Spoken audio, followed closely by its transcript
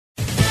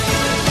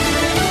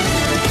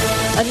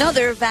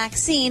Another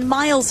vaccine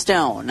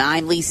milestone.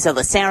 I'm Lisa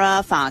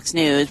Lacera, Fox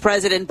News.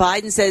 President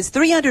Biden says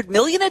 300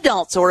 million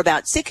adults, or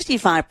about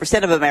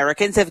 65% of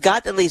Americans, have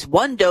got at least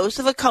one dose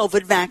of a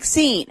COVID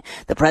vaccine.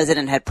 The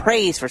president had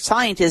praise for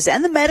scientists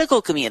and the medical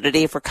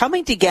community for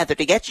coming together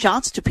to get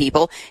shots to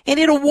people, and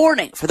in a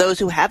warning for those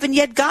who haven't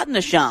yet gotten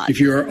a shot. If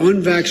you are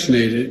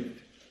unvaccinated,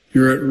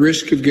 you're at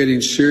risk of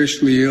getting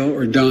seriously ill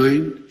or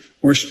dying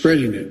or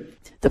spreading it.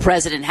 The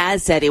president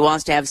has said he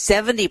wants to have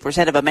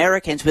 70% of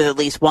Americans with at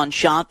least one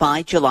shot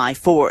by July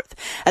 4th.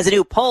 As a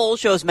new poll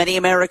shows, many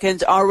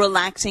Americans are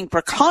relaxing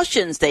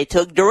precautions they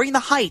took during the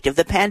height of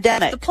the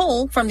pandemic. The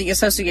poll from the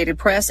Associated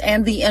Press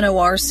and the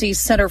NORC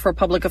Center for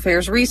Public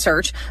Affairs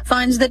Research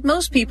finds that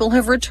most people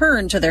have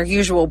returned to their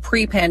usual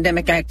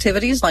pre-pandemic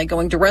activities like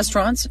going to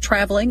restaurants,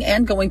 traveling,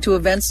 and going to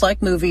events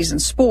like movies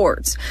and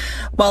sports.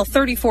 While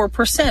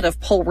 34% of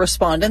poll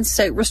respondents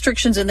say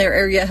restrictions in their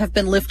area have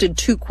been lifted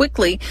too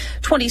quickly,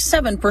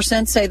 27%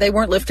 say they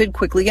weren't lifted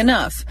quickly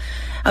enough.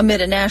 Amid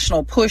a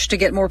national push to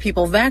get more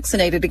people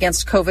vaccinated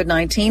against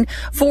COVID-19,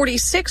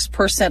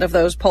 46% of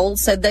those polled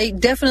said they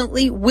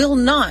definitely will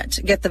not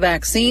get the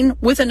vaccine,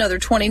 with another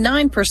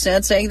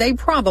 29% saying they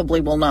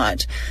probably will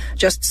not.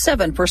 Just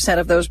 7%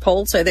 of those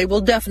polled say they will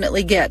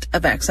definitely get a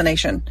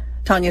vaccination.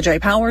 Tanya J.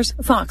 Powers,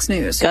 Fox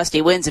News.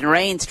 Gusty winds and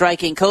rain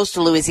striking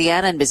coastal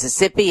Louisiana and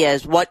Mississippi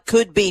as what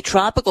could be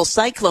tropical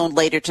cyclone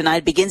later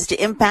tonight begins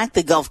to impact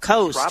the Gulf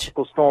Coast.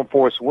 Tropical storm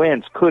force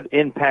winds could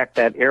impact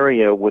that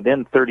area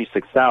within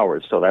 36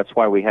 hours. So that's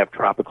why we have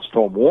tropical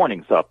storm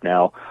warnings up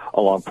now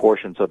along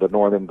portions of the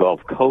northern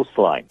Gulf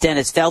coastline.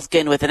 Dennis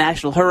Feltgen with the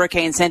National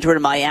Hurricane Center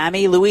in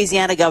Miami.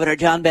 Louisiana Governor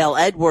John Bel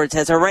Edwards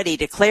has already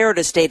declared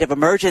a state of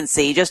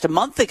emergency. Just a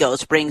month ago,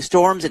 spring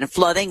storms and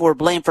flooding were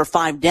blamed for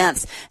 5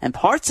 deaths, and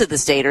parts of the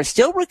state are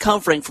still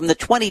recovering from the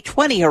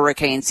 2020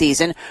 hurricane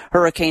season.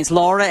 Hurricanes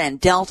Laura and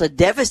Delta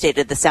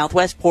devastated the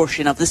southwest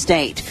portion of the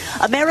state.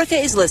 America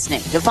is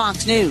listening to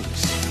Fox News.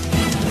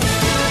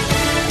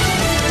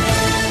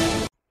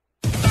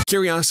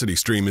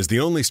 CuriosityStream is the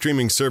only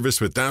streaming service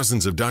with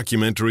thousands of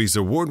documentaries,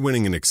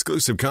 award-winning and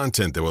exclusive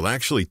content that will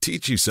actually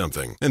teach you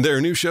something. And there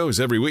are new shows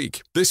every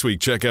week. This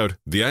week, check out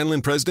The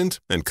Island President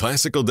and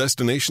Classical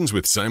Destinations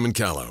with Simon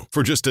Callow.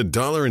 For just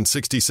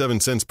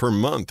 $1.67 per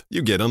month,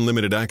 you get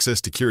unlimited access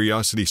to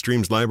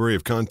CuriosityStream's library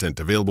of content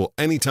available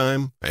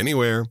anytime,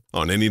 anywhere,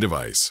 on any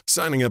device.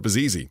 Signing up is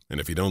easy, and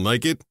if you don't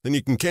like it, then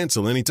you can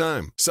cancel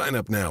anytime. Sign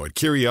up now at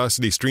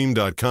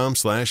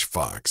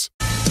curiositystream.com/Fox.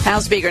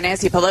 House Speaker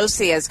Nancy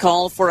Pelosi has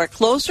called for a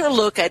closer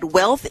look at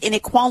wealth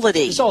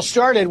inequality. This all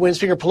started when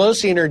Speaker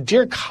Pelosi, in her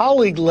Dear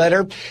Colleague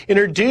letter,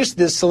 introduced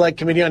this Select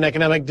Committee on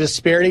Economic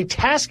Disparity,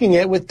 tasking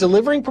it with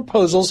delivering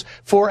proposals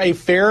for a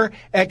fair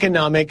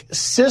economic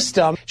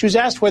system. She was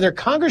asked whether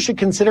Congress should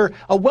consider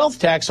a wealth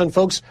tax on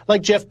folks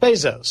like Jeff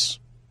Bezos.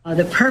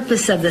 The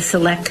purpose of the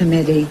Select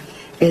Committee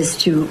is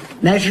to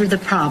measure the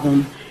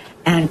problem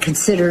and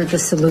consider the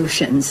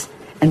solutions,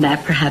 and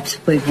that perhaps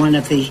will be one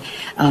of the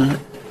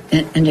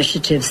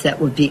initiatives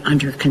that would be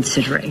under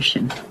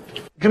consideration.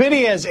 The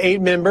committee has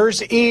 8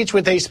 members, each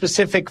with a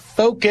specific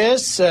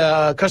focus.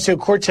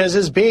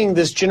 Ocasio-Cortez's being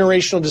this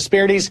generational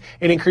disparities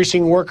and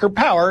increasing worker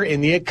power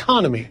in the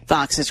economy.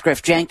 Fox's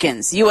Griff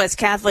Jenkins. U.S.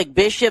 Catholic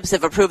bishops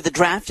have approved the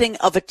drafting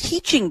of a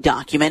teaching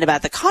document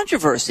about the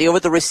controversy over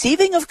the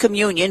receiving of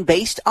communion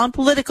based on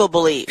political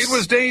beliefs. It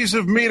was days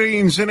of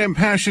meetings and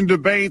impassioned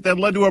debate that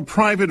led to a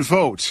private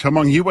vote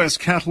among U.S.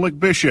 Catholic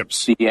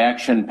bishops. The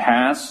action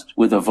passed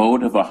with a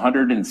vote of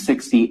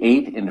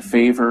 168 in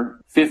favor,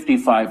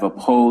 55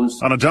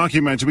 opposed. On a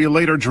document to be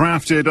later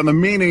drafted on the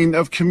meaning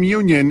of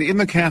communion in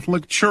the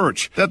Catholic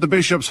Church, that the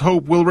bishops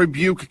hope will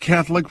rebuke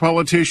Catholic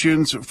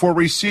politicians for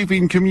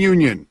receiving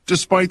communion,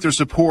 despite their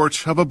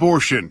support of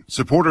abortion.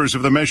 Supporters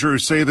of the measure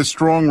say the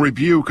strong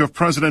rebuke of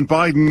President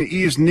Biden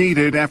is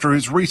needed after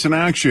his recent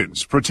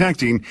actions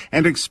protecting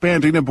and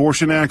expanding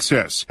abortion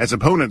access. As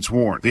opponents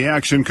warn, the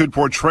action could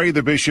portray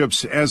the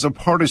bishops as a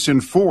partisan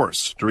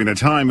force during a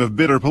time of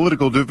bitter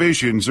political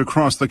divisions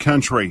across the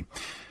country.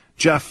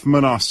 Jeff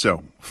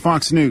Manasso,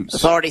 Fox News.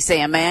 Authorities say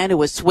a man who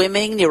was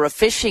swimming near a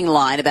fishing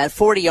line about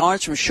 40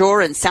 yards from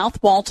shore in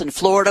South Walton,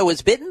 Florida,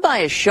 was bitten by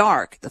a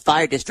shark. The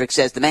fire district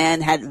says the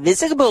man had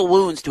visible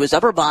wounds to his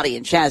upper body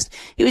and chest.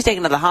 He was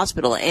taken to the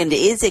hospital and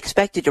is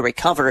expected to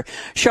recover.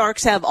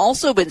 Sharks have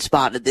also been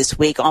spotted this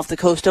week off the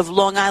coast of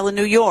Long Island,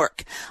 New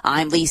York.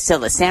 I'm Lisa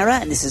Lacera,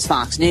 and this is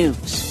Fox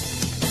News.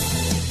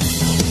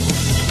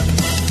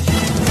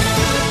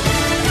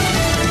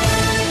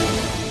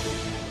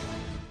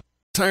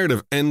 Tired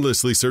of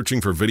endlessly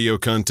searching for video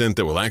content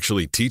that will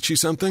actually teach you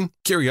something?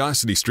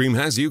 CuriosityStream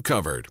has you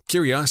covered.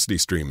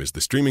 CuriosityStream is the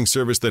streaming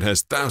service that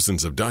has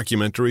thousands of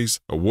documentaries,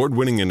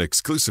 award-winning and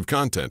exclusive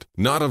content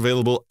not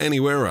available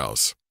anywhere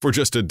else. For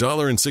just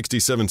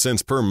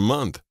 $1.67 per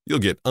month, you'll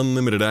get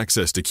unlimited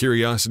access to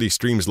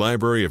CuriosityStream's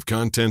library of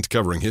content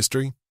covering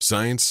history,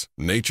 science,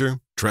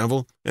 nature,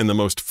 travel, and the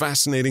most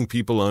fascinating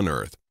people on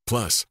Earth.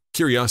 Plus,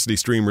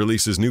 CuriosityStream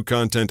releases new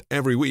content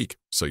every week,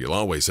 so you'll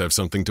always have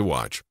something to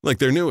watch. Like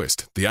their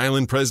newest, The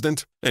Island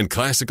President, and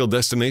Classical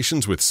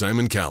Destinations with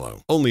Simon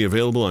Callow. Only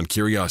available on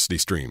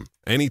CuriosityStream.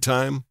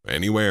 Anytime,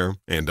 anywhere,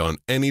 and on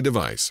any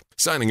device.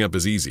 Signing up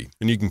is easy,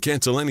 and you can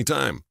cancel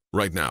anytime.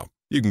 Right now,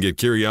 you can get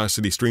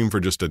CuriosityStream for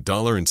just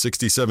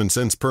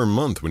 $1.67 per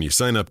month when you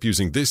sign up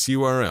using this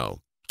URL,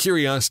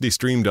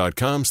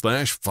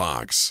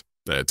 curiositystream.com/Fox.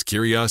 That's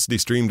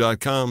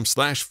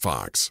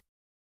curiositystream.com/Fox.